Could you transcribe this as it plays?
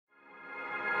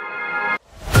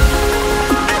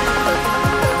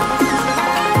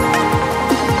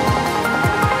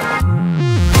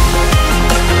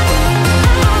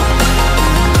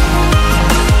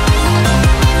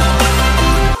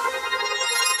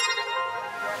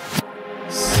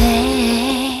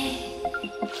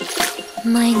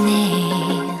my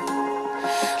name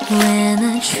when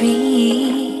a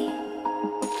tree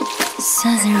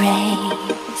sun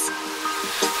rays.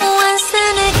 Once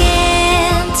and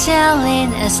again, telling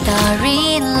a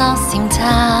story lost in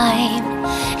time,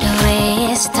 the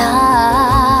way it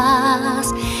starts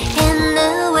in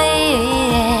the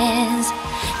winds.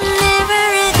 Never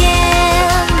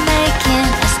again making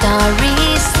a story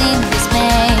seem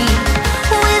dismayed.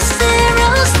 With zero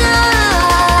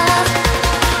stars,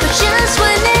 but just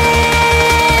one end.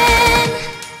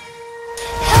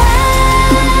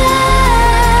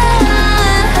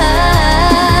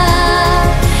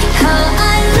 How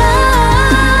I love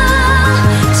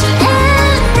to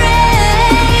embrace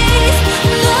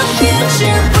the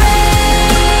future,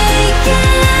 breaking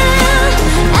out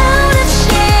of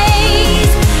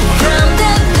shades from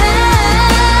the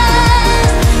past,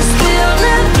 still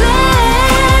ablaze.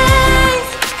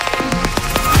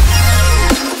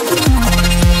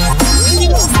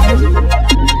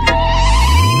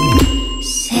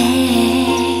 Save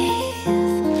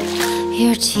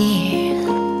your tears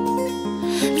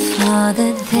for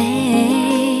the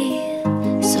day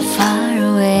so far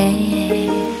away,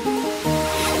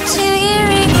 to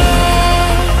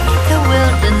irrigate the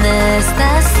wilderness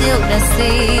that sealed the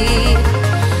sea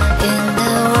in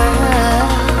the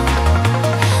world,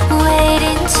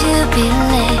 waiting to be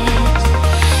lit,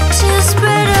 to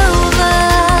spread over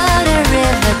the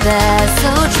riverbed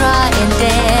so dry and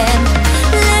damp.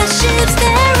 Let ships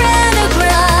stand